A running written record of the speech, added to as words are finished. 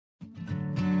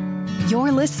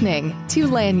You're listening to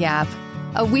Lagniappe,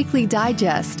 a weekly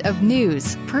digest of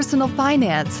news, personal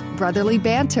finance, brotherly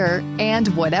banter, and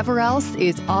whatever else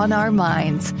is on our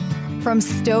minds. From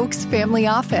Stokes Family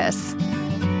Office.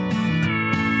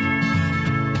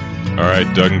 All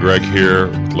right, Doug and Greg here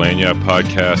with Lagniappe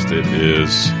Podcast. It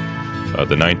is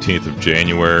the 19th of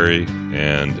January,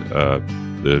 and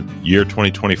the year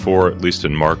 2024, at least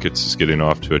in markets, is getting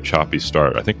off to a choppy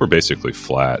start. I think we're basically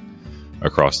flat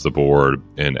across the board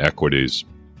in equities,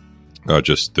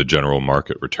 just the general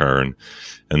market return.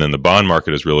 And then the bond market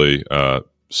has really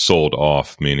sold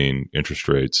off, meaning interest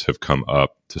rates have come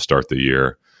up to start the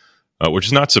year, which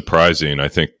is not surprising. I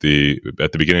think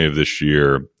at the beginning of this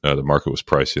year, the market was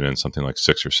pricing in something like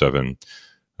 6 or 7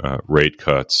 rate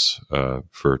cuts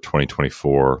for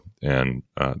 2024, and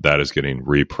that is getting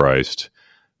repriced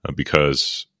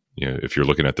because if you're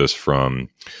looking at this from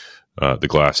the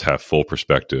glass half full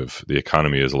perspective, the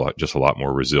economy is a lot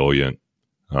more resilient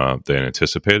than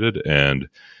anticipated. And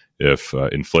if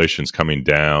inflation's coming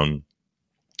down,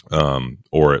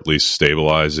 or at least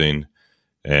stabilizing,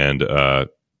 and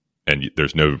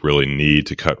there's no really need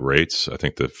to cut rates, I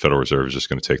think the Federal Reserve is just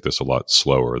going to take this a lot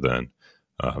slower than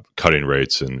cutting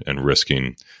rates and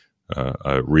risking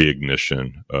a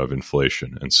reignition of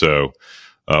inflation. And so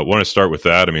I want to start with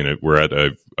that. I mean, we're at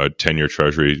a 10-year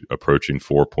Treasury approaching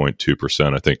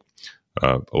 4.2%. I think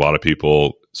a lot of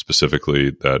people,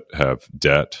 specifically that have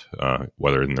debt,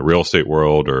 whether in the real estate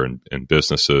world or in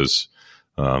businesses,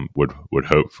 would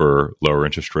hope for lower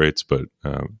interest rates. But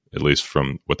at least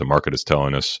from what the market is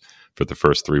telling us for the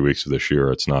first 3 weeks of this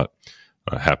year, it's not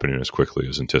happening as quickly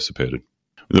as anticipated.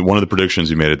 One of the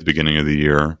predictions you made at the beginning of the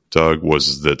year, Doug,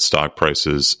 was that stock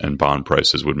prices and bond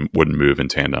prices wouldn't move in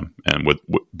tandem. And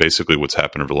basically what's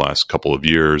happened over the last couple of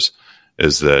years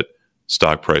is that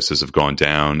stock prices have gone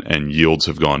down and yields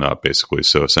have gone up, basically.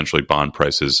 So essentially bond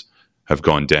prices have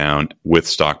gone down with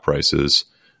stock prices.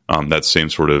 That same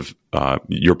sort of,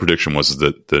 your prediction was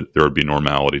that there would be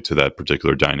normality to that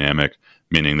particular dynamic,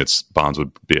 meaning that bonds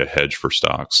would be a hedge for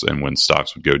stocks. And when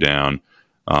stocks would go down,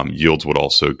 yields would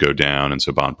also go down, and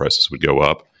so bond prices would go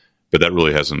up. But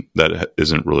that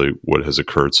isn't really what has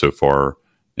occurred so far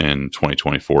in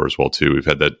 2024 as well too. We've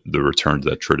had the return to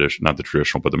that tradition, not the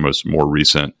traditional, but the more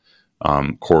recent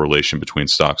correlation between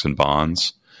stocks and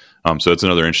bonds. So that's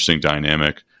another interesting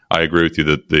dynamic. I agree with you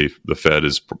that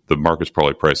the market's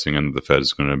probably pricing in the Fed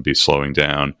is going to be slowing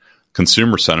down.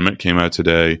 Consumer sentiment came out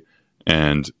today.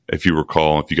 And if you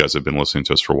recall, if you guys have been listening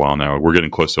to us for a while now, we're getting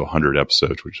close to 100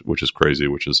 episodes, which is crazy,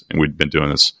 and we've been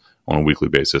doing this on a weekly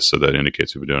basis. So that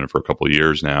indicates we've been doing it for a couple of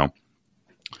years now.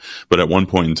 But at one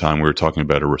point in time, we were talking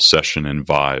about a recession in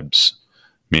vibes,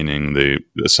 meaning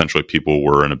essentially people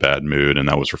were in a bad mood, and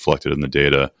that was reflected in the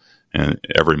data. And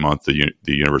every month, the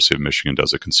University of Michigan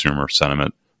does a consumer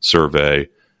sentiment survey.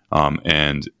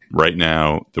 And right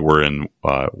now, we're in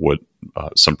what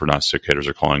some prognosticators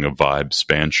are calling a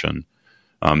vibespansion.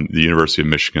 The University of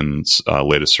Michigan's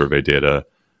latest survey data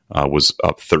was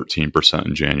up 13%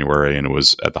 in January, and it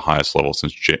was at the highest level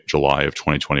since July of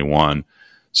 2021.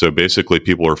 So basically,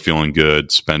 people are feeling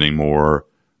good, spending more,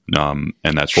 and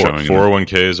that's showing.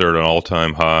 401ks are at an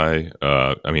all-time high.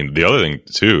 I mean, the other thing,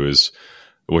 too, is,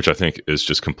 which I think is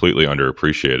just completely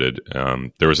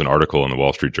underappreciated. There was an article in the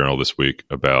Wall Street Journal this week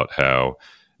about how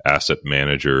asset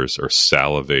managers are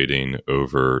salivating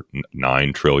over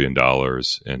 $9 trillion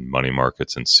in money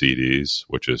markets and CDs,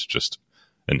 which is just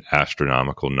an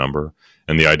astronomical number.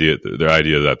 And the idea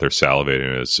that they're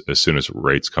salivating is as soon as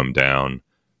rates come down,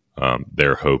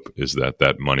 their hope is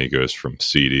that money goes from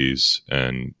CDs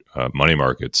and money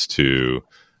markets to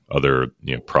other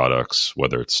products,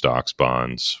 whether it's stocks,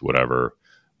 bonds, whatever.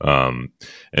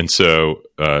 And so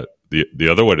the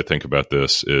other way to think about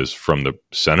this is from the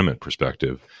sentiment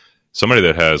perspective. Somebody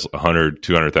that has $100,000,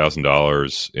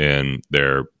 $200,000 in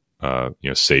their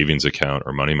savings account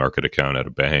or money market account at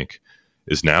a bank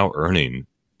is now earning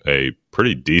a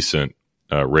pretty decent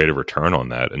rate of return on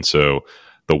that. And so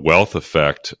the wealth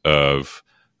effect of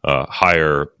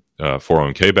higher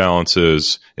 401k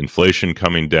balances, inflation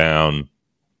coming down,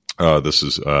 this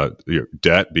is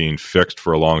debt being fixed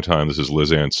for a long time. This is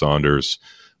Liz Ann Saunders'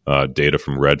 data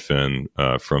from Redfin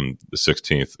from the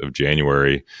 16th of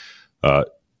January.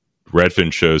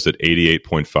 Redfin shows that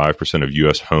 88.5% of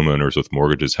U.S. homeowners with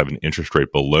mortgages have an interest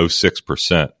rate below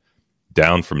 6%,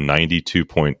 down from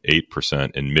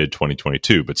 92.8% in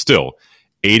mid-2022. But still,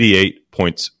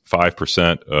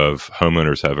 88.5% of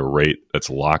homeowners have a rate that's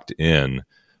locked in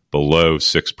below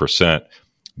 6%.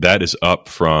 That is up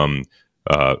from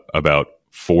about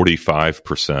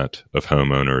 45% of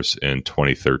homeowners in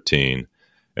 2013.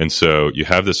 And so you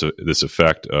have this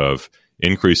effect of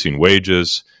increasing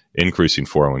wages, increasing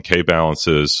 401k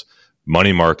balances,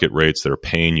 money market rates that are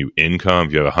paying you income.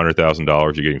 If you have $100,000,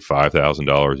 you're getting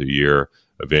 $5,000 a year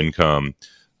of income.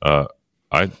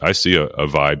 I see a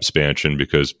vibe expansion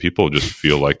because people just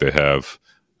feel like they have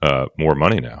more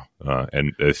money now,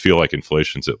 and they feel like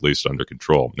inflation's at least under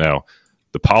control. Now,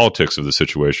 the politics of the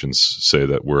situations say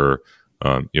that we're,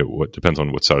 what depends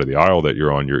on what side of the aisle that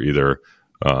you're on. You're either,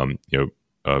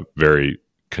 very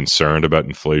concerned about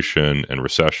inflation and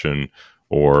recession,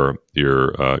 or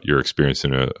you're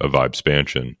experiencing a vibe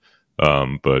expansion.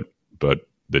 But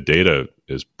the data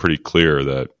is pretty clear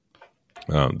that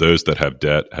those that have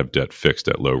debt fixed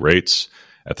at low rates,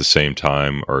 at the same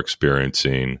time are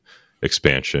experiencing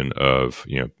expansion of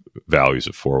values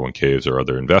of 401ks or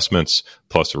other investments,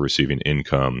 plus are receiving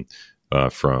income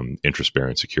from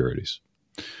interest-bearing securities.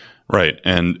 Right.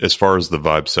 And as far as the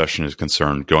vibe session is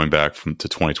concerned, going back to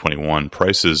 2021,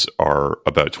 prices are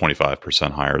about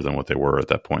 25% higher than what they were at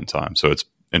that point in time. So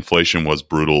inflation was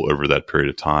brutal over that period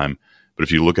of time. But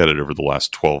if you look at it over the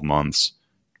last 12 months,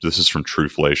 this is from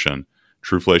Trueflation.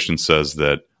 Trueflation says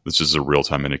that this is a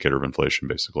real-time indicator of inflation,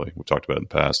 basically. We've talked about it in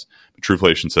the past. But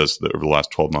Trueflation says that over the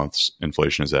last 12 months,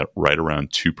 inflation is at right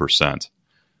around 2%.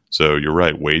 So you're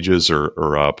right. Wages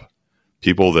are up.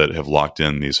 People that have locked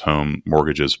in these home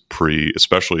mortgages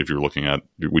especially if you're looking at,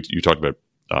 you talked about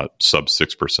sub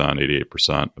 6%,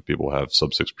 88% of people have sub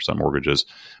 6% mortgages,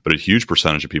 but a huge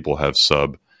percentage of people have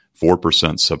sub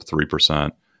 4%, sub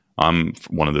 3%. I'm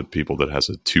one of the people that has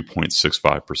a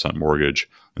 2.65% mortgage.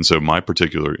 And so in my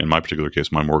particular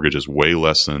case, my mortgage is way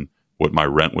less than what my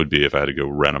rent would be if I had to go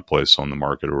rent a place on the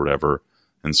market or whatever.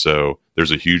 And so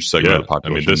there's a huge segment of the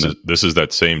population. I mean, this is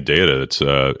that same data.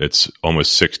 It's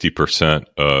almost 60%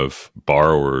 of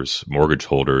borrowers, mortgage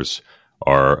holders,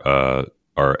 are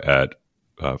at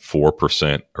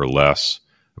 4% or less.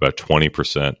 About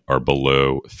 20% are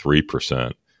below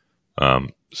 3%.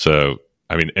 So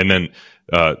I mean, and then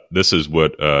this is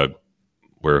what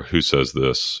who says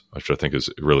this, which I think is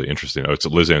really interesting. Oh, it's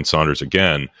Liz Ann Saunders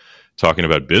again, talking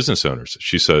about business owners.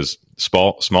 She says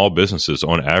small businesses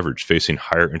on average facing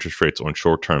higher interest rates on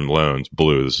short-term loans,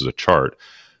 blue, this is a chart,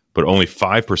 but only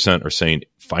 5% are saying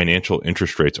financial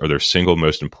interest rates are their single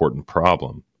most important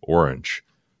problem, orange.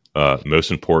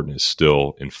 Most important is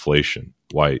still inflation,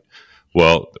 white.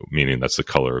 Well, meaning that's the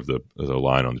color of the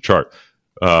line on the chart.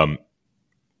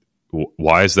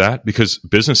 Why is that? Because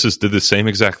businesses did the same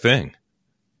exact thing.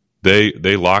 They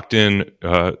locked in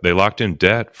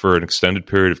debt for an extended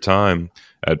period of time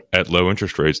at low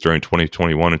interest rates during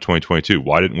 2021 and 2022.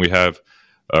 Why didn't we have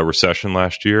a recession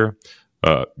last year?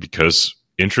 Because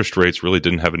interest rates really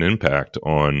didn't have an impact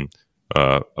on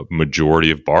a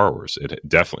majority of borrowers. It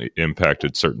definitely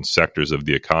impacted certain sectors of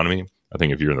the economy. I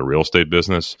think if you're in the real estate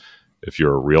business, if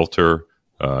you're a realtor,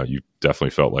 you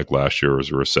definitely felt like last year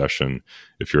was a recession.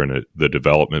 If you're in the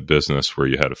development business where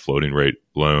you had a floating rate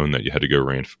loan that you had to go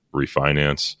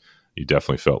refinance, you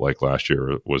definitely felt like last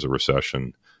year was a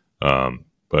recession.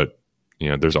 But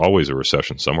there's always a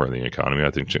recession somewhere in the economy.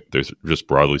 I think there's, just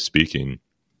broadly speaking,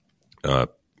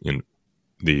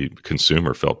 the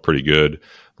consumer felt pretty good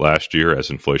last year as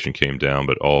inflation came down,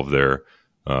 but all of their,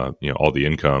 all the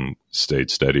income stayed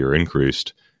steady or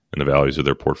increased, and the values of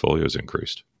their portfolios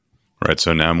increased. Right.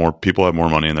 So now more people have more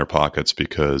money in their pockets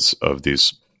because of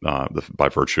these, by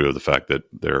virtue of the fact that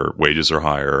their wages are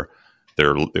higher,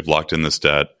 they've locked in this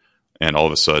debt, and all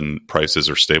of a sudden prices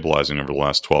are stabilizing over the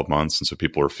last 12 months. And so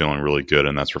people are feeling really good,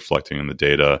 and that's reflecting in the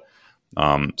data.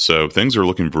 So things are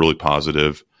looking really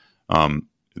positive.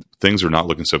 Things are not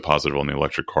looking so positive on the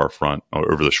electric car front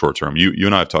over the short term. You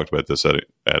and I have talked about this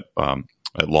at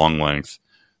long length,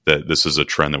 that this is a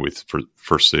trend that we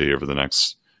foresee over the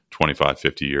next 25,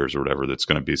 50 years or whatever, that's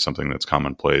going to be something that's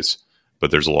commonplace.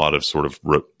 But there's a lot of sort of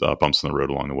bumps in the road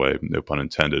along the way, no pun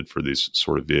intended, for these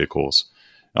sort of vehicles.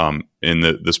 In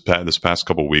this past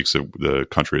couple of weeks, the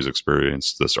country has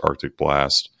experienced this Arctic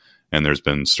blast, and there's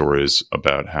been stories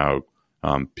about how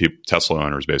Tesla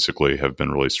owners basically have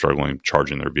been really struggling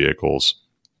charging their vehicles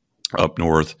up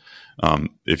north.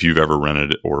 If you've ever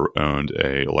rented or owned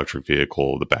a electric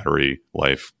vehicle, the battery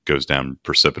life goes down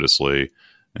precipitously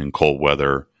in cold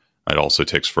weather. It also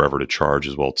takes forever to charge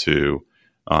as well too.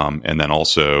 And then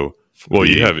also, well,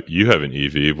 you have an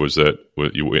EV. Was that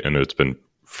what you? And it's been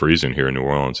freezing here in New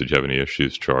Orleans. Did you have any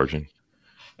issues charging?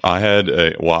 I have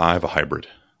a hybrid,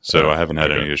 so I haven't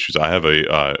had any issues. I have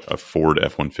a Ford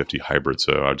F-150 hybrid,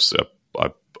 so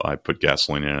I put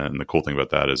gasoline in it. And the cool thing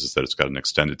about that is that it's got an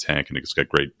extended tank, and it's got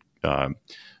great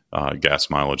gas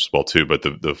mileage as well too. But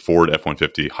the Ford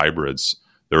F-150 hybrids,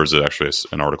 there was actually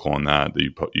an article on that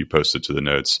you posted to the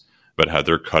notes, but how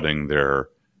they're cutting their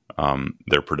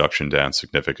their production down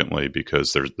significantly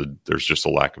because there's just a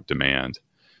lack of demand.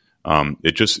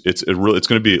 It's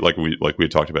going to be like we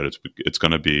had talked about. It's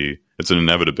an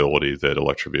inevitability that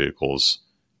electric vehicles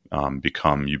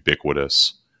become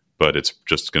ubiquitous, but it's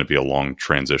just going to be a long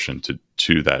transition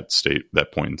to that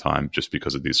point in time, just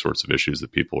because of these sorts of issues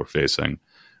that people are facing.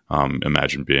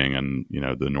 Imagine being in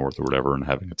the north or whatever and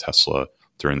having a Tesla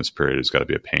during this period has got to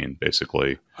be a pain,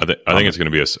 basically. I think it's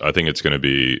going to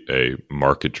be a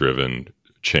market driven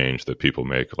change that people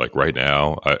make. Like right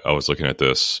now, I was looking at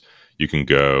this. You can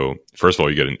go, first of all,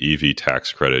 you get an EV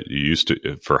tax credit.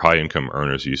 For high income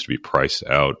earners, you used to be priced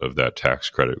out of that tax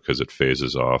credit because it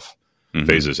phases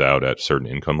out at certain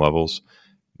income levels.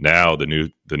 Now the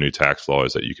new tax law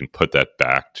is that you can put that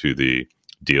back to the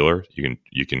dealer.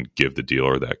 You can give the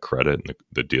dealer that credit, and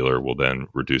the dealer will then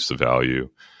reduce the value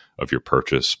of your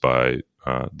purchase by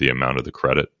the amount of the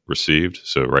credit received.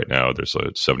 So right now there's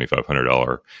a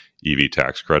 $7,500 EV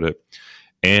tax credit,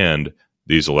 and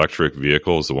these electric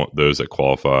vehicles, those that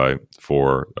qualify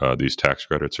for these tax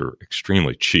credits, are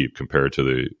extremely cheap compared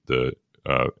to the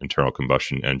internal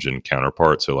combustion engine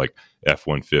counterpart. So like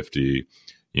F-150,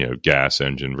 gas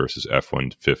engine versus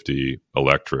F-150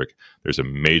 electric, there's a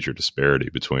major disparity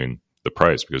between the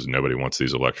price because nobody wants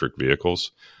these electric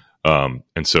vehicles. And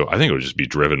so I think it would just be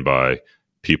driven by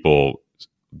people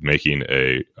making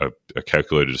a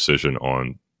calculated decision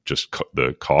on just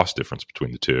the cost difference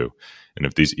between the two. And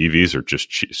if these EVs are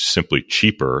just simply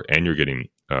cheaper and you're getting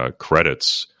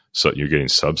credits, so you're getting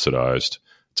subsidized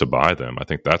to buy them, I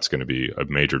think that's going to be a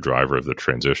major driver of the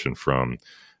transition from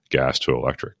gas to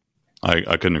electric.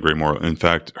 I couldn't agree more. In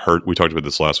fact, we talked about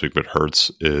this last week, but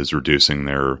Hertz is reducing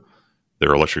their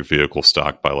electric vehicle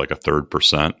stock by like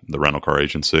 1/3%, the rental car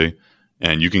agency.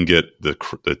 And you can get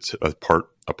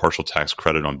a partial tax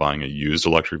credit on buying a used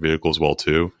electric vehicle as well,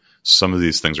 too. Some of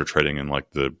these things are trading in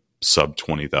like the sub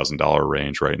 $20,000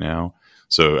 range right now.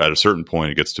 So at a certain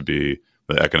point, it gets to be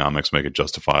the economics make it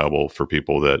justifiable for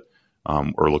people that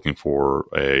are looking for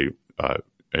a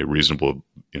reasonable,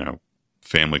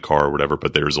 family car or whatever.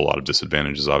 But there's a lot of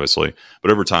disadvantages, obviously.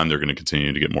 But over time, they're going to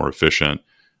continue to get more efficient,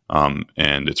 and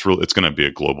it's going to be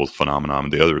a global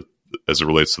phenomenon. The other, as it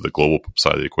relates to the global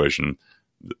side of the equation,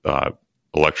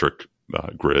 electric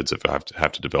grids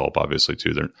have to develop, obviously,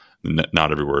 too. They're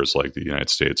not everywhere is like the United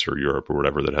States or Europe or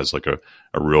whatever that has like a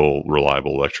real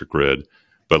reliable electric grid.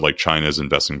 But like China is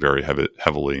investing very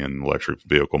heavily in the electric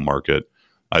vehicle market.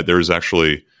 There's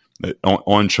actually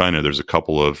on China, there's a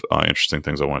couple of interesting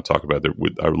things I want to talk about.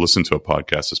 I listened to a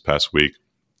podcast this past week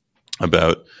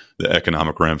about the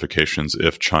economic ramifications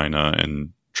if China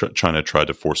tried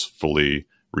to forcefully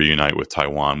reunite with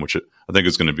Taiwan, which I think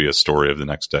is going to be a story of the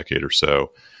next decade or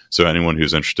so. So anyone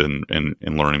who's interested in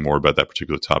learning more about that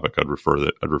particular topic, I'd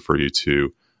refer you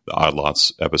to the Odd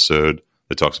Lots episode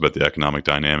that talks about the economic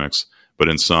dynamics. But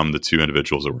in sum, the two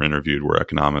individuals that were interviewed were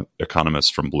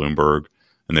economists from Bloomberg,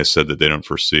 and they said that they don't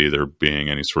foresee there being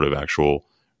any sort of actual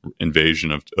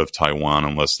invasion of Taiwan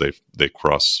unless they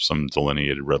cross some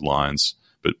delineated red lines,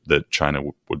 but that China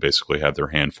would basically have their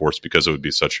hand forced because it would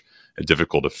be such a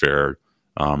difficult affair.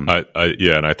 And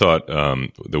I thought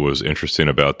that was interesting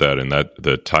about that, and that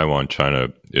the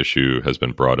Taiwan-China issue has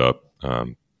been brought up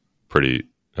pretty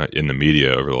in the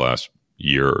media over the last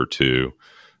year or two,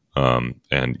 and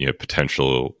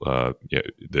potential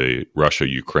the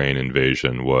Russia-Ukraine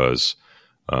invasion was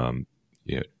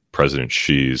President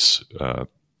Xi's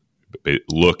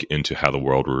look into how the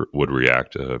world would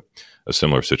react to a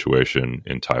similar situation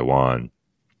in Taiwan.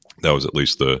 That was at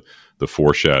least the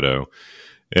foreshadow.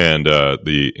 And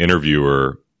the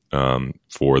interviewer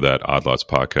for that Odd Lots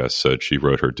podcast said she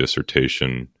wrote her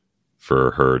dissertation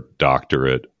for her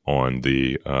doctorate on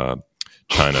the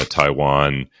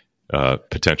China-Taiwan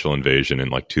potential invasion in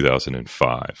like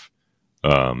 2005.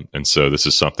 And so this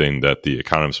is something that the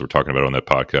economists were talking about on that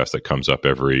podcast that comes up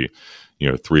every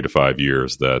 3 to 5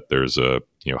 years, that there's a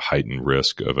heightened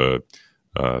risk of a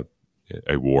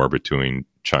war between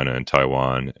China and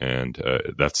Taiwan, and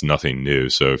that's nothing new.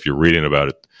 So if you're reading about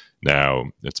it now,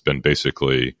 it's been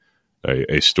basically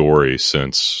a story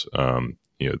since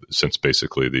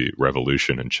basically the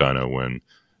revolution in China when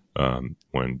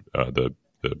the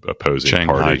opposing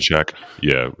Shanghai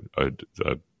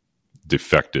party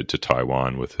defected to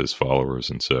Taiwan with his followers,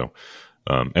 and so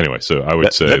anyway, so I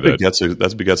would say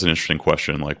that begets an interesting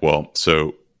question. Like, well,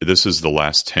 so this is the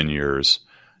last 10 years.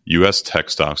 U.S.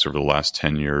 tech stocks over the last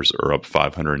 10 years are up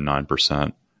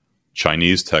 509%.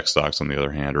 Chinese tech stocks, on the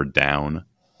other hand, are down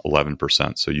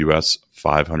 11%. So U.S.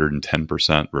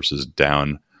 510% versus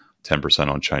down 10%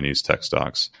 on Chinese tech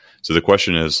stocks. So the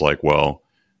question is like, well,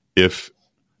 if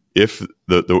if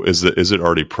is it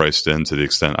already priced in to the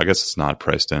extent? I guess it's not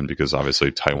priced in because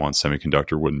obviously Taiwan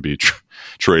Semiconductor wouldn't be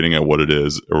trading at what it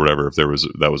is or whatever if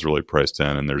that was really priced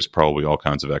in, and there's probably all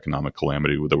kinds of economic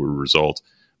calamity that would result.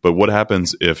 But what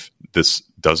happens if this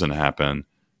doesn't happen,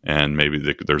 and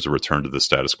maybe there's a return to the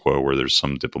status quo where there's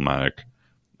some diplomatic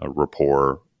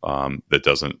rapport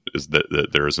that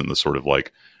there isn't the sort of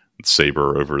like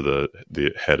saber over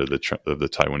the head of the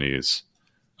Taiwanese?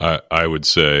 I would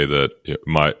say that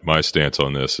my stance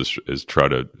on this is try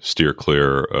to steer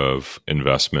clear of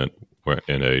investment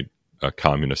in a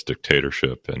communist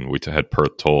dictatorship. And we had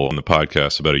Perth Toll on the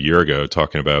podcast about a year ago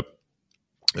talking about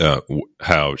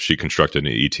how she constructed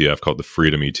an ETF called the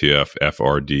Freedom ETF,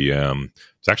 FRDM.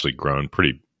 It's actually grown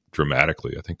pretty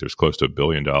dramatically. I think there's close to $1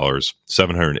 billion,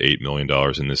 $708 million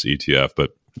in this ETF.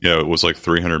 But yeah, it was like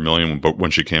 300 million. But when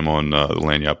she came on the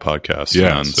Lanyap podcast,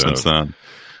 and since then,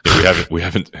 yeah, we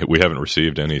haven't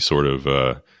received any sort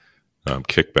of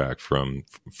kickback from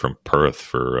Perth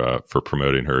for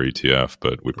promoting her ETF,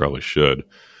 but we probably should.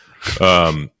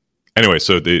 Anyway,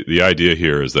 so the idea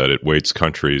here is that it weights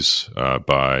countries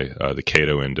by the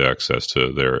Cato Index as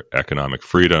to their economic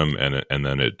freedom, and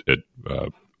then it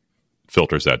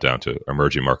filters that down to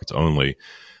emerging markets only.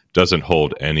 Doesn't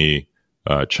hold any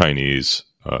Chinese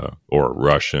or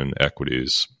Russian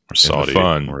equities or Saudi in the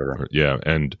fund. Or yeah,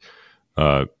 and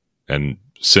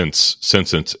since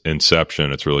its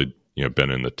inception, it's really been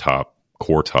in the top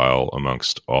quartile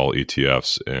amongst all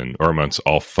ETFs or amongst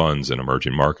all funds in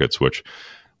emerging markets, which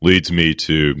leads me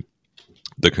to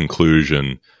the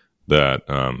conclusion that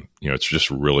it's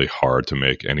just really hard to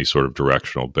make any sort of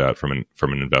directional bet from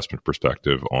an investment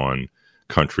perspective on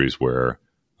countries where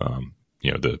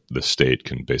the state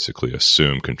can basically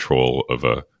assume control of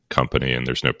a company and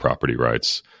there's no property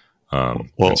rights. To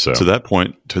that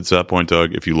point,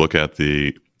 Doug, if you look at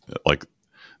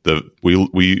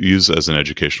we use as an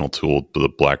educational tool the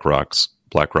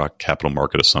BlackRock capital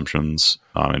market assumptions,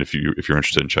 and if you're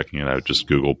interested in checking it out, just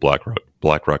Google BlackRock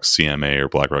CMA or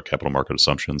BlackRock capital market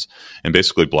assumptions, and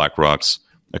basically BlackRock's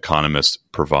economists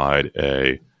provide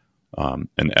an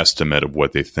estimate of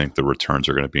what they think the returns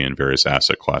are going to be in various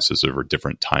asset classes over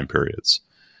different time periods.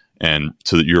 And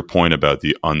to your point about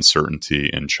the uncertainty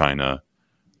in China,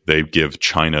 they give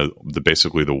China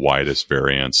basically the widest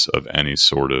variance of any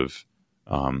sort of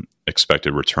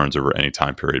expected returns over any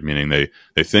time period, meaning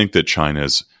they think that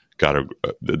China's got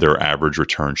their average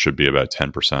return should be about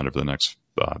 10% over the next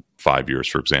 5 years,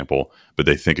 for example, but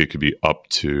they think it could be up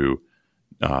to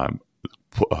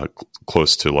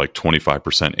close to like 25%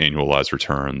 annualized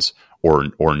returns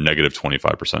or negative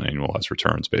 25% annualized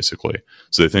returns, basically.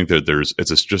 So they think that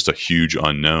it's just a huge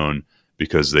unknown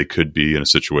because they could be in a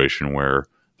situation where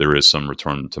there is some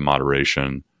return to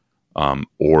moderation,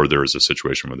 or there is a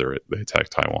situation where they attack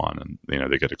Taiwan and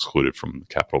they get excluded from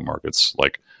capital markets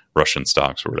like Russian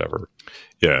stocks or whatever.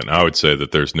 Yeah, and I would say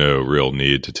that there's no real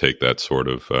need to take that sort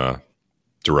of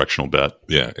directional bet.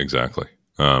 Yeah, exactly.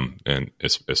 And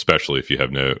especially if you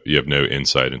have no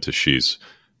insight into Xi's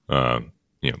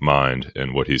mind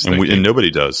and what he's thinking. And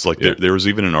nobody does. There was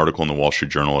even an article in the Wall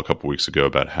Street Journal a couple weeks ago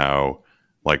about how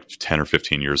 10 or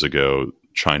 15 years ago,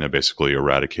 China basically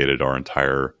eradicated our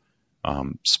entire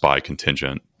spy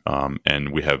contingent. And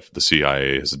the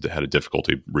CIA has had a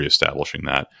difficulty reestablishing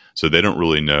that. So they don't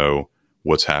really know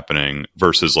what's happening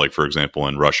versus for example,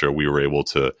 in Russia, we were able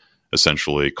to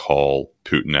essentially call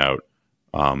Putin out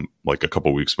a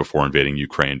couple of weeks before invading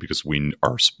Ukraine because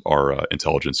our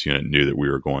intelligence unit knew that we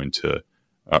were going to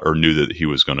or knew that he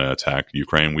was going to attack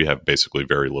Ukraine. We have basically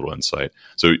very little insight.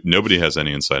 So nobody has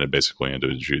any insight basically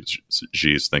into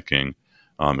Xi's thinking,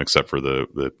 except for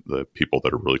the people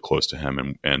that are really close to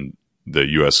him, and the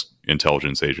U.S.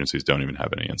 intelligence agencies don't even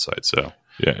have any insight. So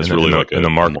yeah, it's really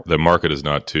the market is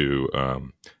not too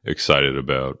excited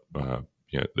about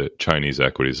the Chinese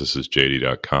equities. This is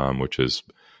JD.com, which is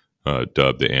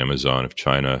dubbed the Amazon of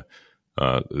China.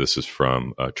 This is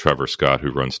from Trevor Scott,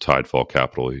 who runs Tidefall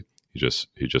Capital. He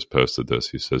just posted this.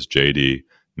 He says JD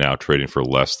now trading for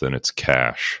less than its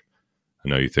cash. I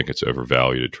know you think it's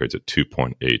overvalued. It trades at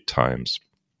 2.8 times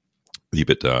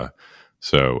EBITDA.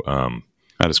 So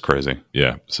that is crazy.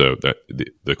 Yeah. So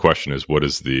the question is, what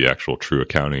is the actual true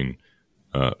accounting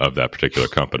of that particular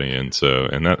company? And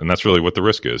that's really what the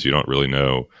risk is. You don't really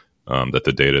know that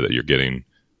the data that you're getting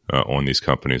on these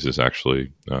companies is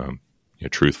actually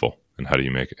truthful. And how do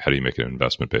you make an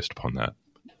investment based upon that?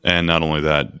 And not only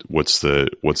that, what's the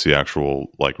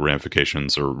actual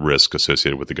ramifications or risk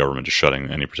associated with the government just shutting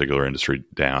any particular industry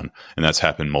down? And that's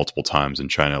happened multiple times in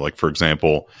China. For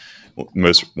example,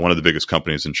 one of the biggest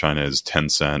companies in China is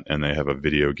Tencent, and they have a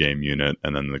video game unit.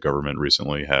 And then the government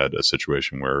recently had a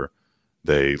situation where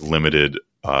they limited,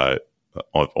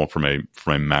 from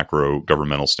a macro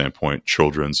governmental standpoint,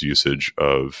 children's usage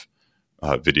of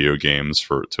video games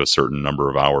to a certain number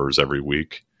of hours every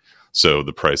week. So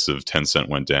the price of Tencent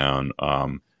went down.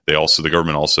 The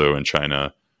government also in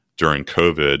China during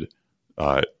COVID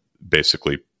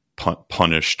basically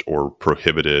punished or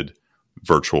prohibited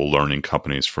virtual learning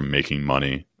companies from making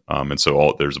money. And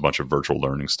so there's a bunch of virtual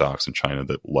learning stocks in China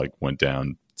that went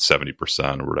down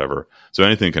 70% or whatever. So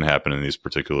anything can happen in these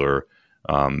particular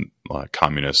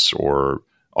communist or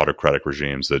autocratic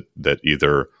regimes that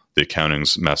either the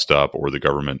accounting's messed up or the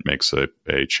government makes a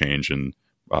change in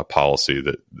policy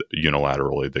that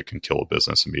unilaterally that can kill a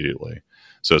business immediately.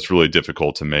 So it's really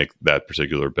difficult to make that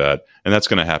particular bet, and that's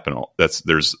going to happen.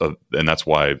 And that's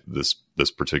why this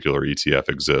particular ETF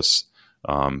exists,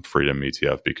 Freedom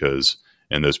ETF, because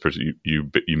in those you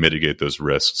mitigate those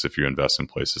risks if you invest in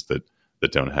places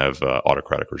that don't have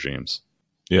autocratic regimes.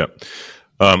 Yeah.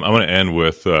 I want to end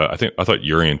with I thought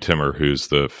Jurrien Timmer, who's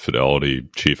the Fidelity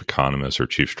chief economist or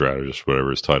chief strategist, whatever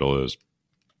his title is,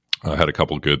 had a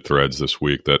couple good threads this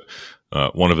week. That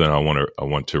one of them I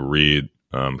want to read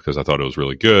because I thought it was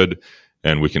really good,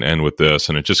 and we can end with this.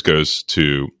 And it just goes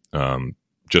to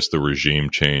just the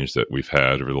regime change that we've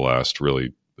had over the last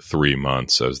really 3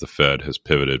 months as the Fed has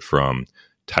pivoted from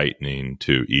tightening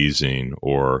to easing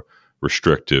or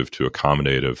restrictive to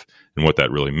accommodative, and what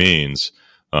that really means.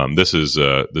 This is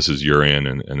Jurrien,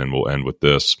 and then we'll end with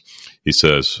this. He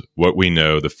says, what we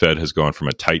know, the Fed has gone from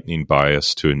a tightening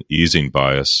bias to an easing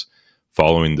bias.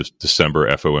 Following the December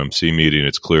FOMC meeting,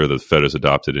 it's clear that the Fed has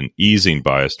adopted an easing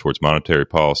bias towards monetary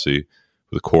policy,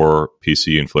 with the core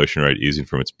PCE inflation rate easing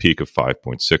from its peak of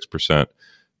 5.6%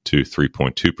 to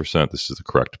 3.2%. This is the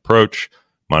correct approach.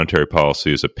 Monetary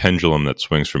policy is a pendulum that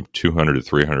swings from 200 to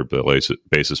 300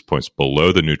 basis points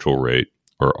below the neutral rate,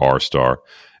 or R star.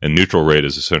 And neutral rate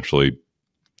is essentially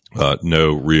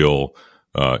no real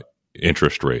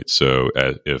interest rate. So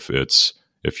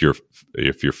if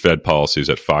your Fed policy is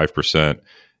at 5%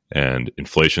 and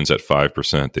inflation's at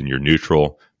 5%, then you're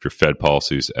neutral. If your Fed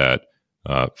policy is at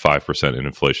 5% and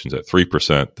inflation's at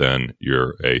 3%, then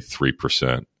you're a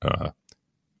 3%.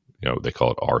 They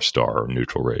call it R star or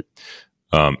neutral rate.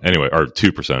 Or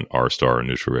 2% R star or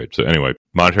neutral rate. So anyway,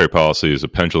 monetary policy is a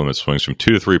pendulum that swings from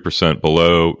 2 to 3%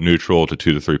 below neutral to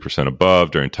 2 to 3%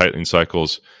 above during tightening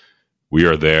cycles. We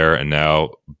are there, and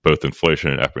now both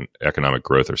inflation and economic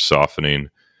growth are softening,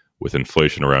 with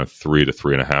inflation around 3 to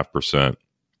 3.5%,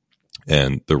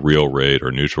 and the real rate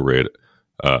or neutral rate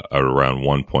at around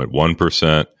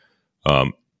 1.1%.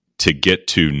 To get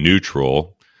to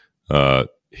neutral,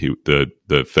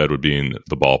 the Fed would be in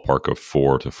the ballpark of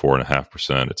 4 to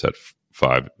 4.5%. It's at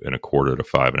 5.25 to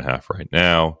 5.5 right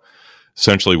now.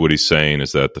 Essentially, what he's saying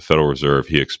is that the Federal Reserve,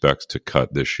 he expects to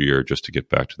cut this year just to get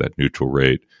back to that neutral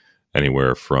rate,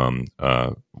 anywhere from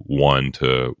 1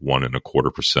 to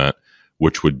 1.25%,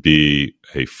 which would be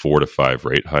a 4 to 5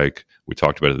 rate hike. We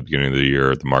talked about it at the beginning of the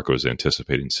year. The market was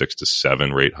anticipating 6 to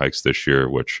 7 rate hikes this year,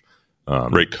 which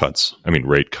rate cuts.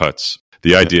 Rate cuts.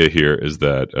 The idea here is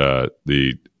that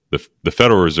the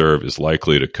Federal Reserve is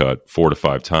likely to cut 4 to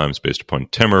 5 times based upon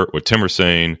what Timmer's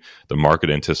saying. The market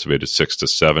anticipated 6 to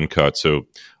 7 cuts. So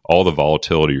all the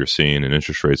volatility you're seeing in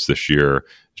interest rates this year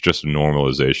is just a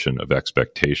normalization of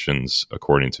expectations,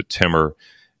 according to Timmer.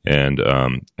 And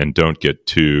don't get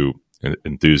too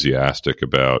enthusiastic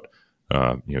about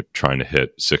trying to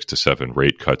hit 6 to 7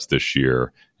 rate cuts this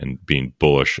year and being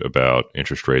bullish about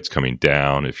interest rates coming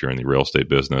down. If you're in the real estate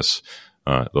business,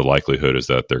 the likelihood is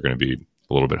that they're going to be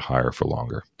a little bit higher for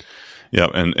longer. Yeah,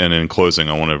 and in closing,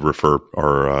 I want to refer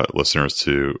our listeners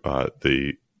to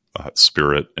the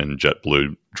Spirit and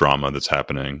JetBlue drama that's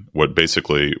happening. What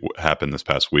basically happened this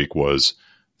past week was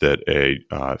that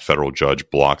a federal judge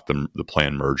blocked the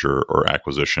planned merger or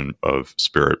acquisition of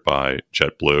Spirit by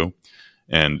JetBlue.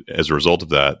 And as a result of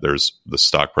that, the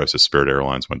stock price of Spirit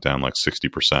Airlines went down like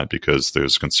 60% because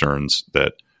there's concerns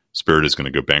that Spirit is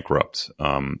going to go bankrupt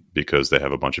because they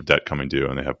have a bunch of debt coming due,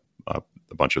 and they have a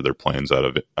bunch of their planes out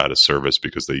of service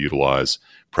because they utilize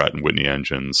Pratt & Whitney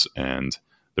engines, and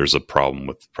there's a problem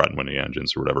with Pratt & Whitney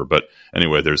engines or whatever. But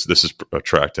anyway, this is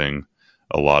attracting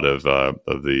a lot of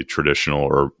the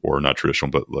traditional or not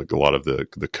traditional, but like a lot of the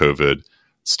COVID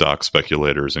stock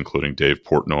speculators, including Dave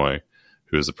Portnoy,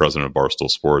 who is the president of Barstool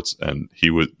Sports. And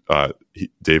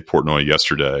Dave Portnoy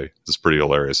yesterday, this is pretty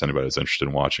hilarious. Anybody who's interested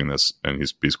in watching this, and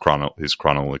he's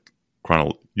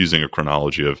using a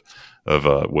chronology of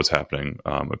what's happening,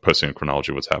 posting a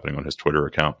chronology of what's happening on his Twitter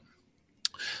account.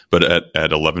 But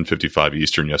at 11:55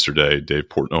 Eastern yesterday, Dave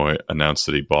Portnoy announced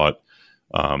that he bought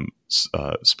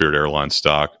Spirit Airlines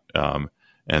stock.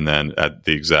 And then at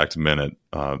the exact minute,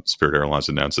 Spirit Airlines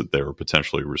announced that they were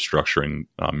potentially restructuring,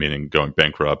 meaning going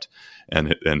bankrupt,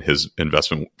 and his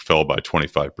investment fell by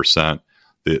 25%.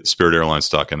 The Spirit Airlines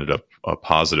stock ended up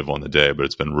positive on the day,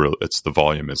 but the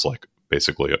volume is like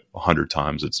basically 100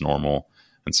 times its normal.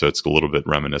 And so it's a little bit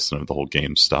reminiscent of the whole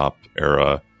GameStop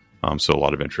era. So a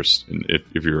lot of interest.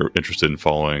 If you're interested in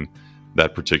following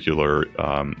that particular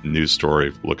news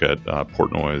story, look at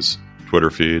Portnoy's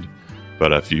Twitter feed.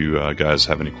 But if you guys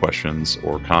have any questions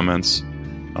or comments,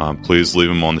 please leave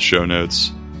them on the show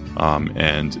notes.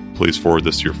 And please forward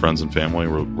this to your friends and family.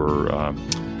 We're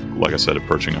like I said,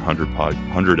 approaching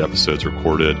 100 episodes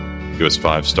recorded. Give us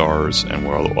 5 stars, and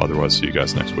we'll otherwise see you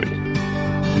guys next week.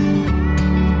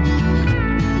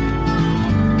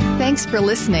 Thanks for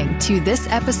listening to this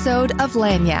episode of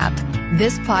Lagniappe.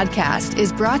 This podcast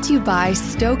is brought to you by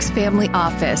Stokes Family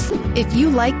Office. If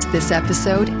you liked this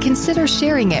episode, consider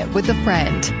sharing it with a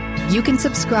friend. You can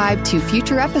subscribe to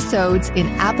future episodes in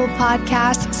Apple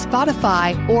Podcasts,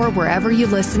 Spotify, or wherever you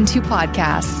listen to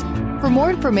podcasts. For more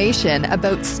information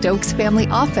about Stokes Family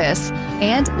Office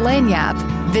and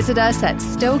Lagniappe, visit us at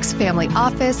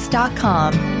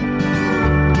stokesfamilyoffice.com.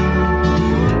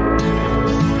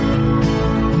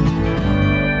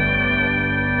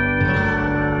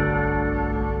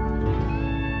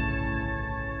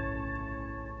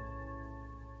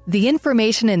 The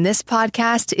information in this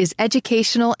podcast is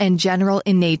educational and general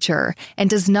in nature and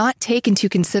does not take into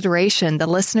consideration the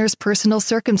listener's personal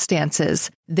circumstances.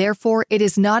 Therefore, it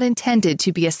is not intended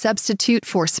to be a substitute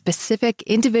for specific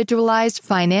individualized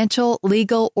financial,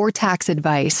 legal, or tax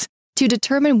advice. To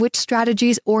determine which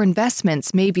strategies or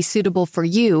investments may be suitable for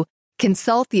you,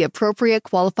 consult the appropriate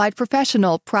qualified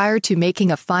professional prior to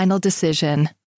making a final decision.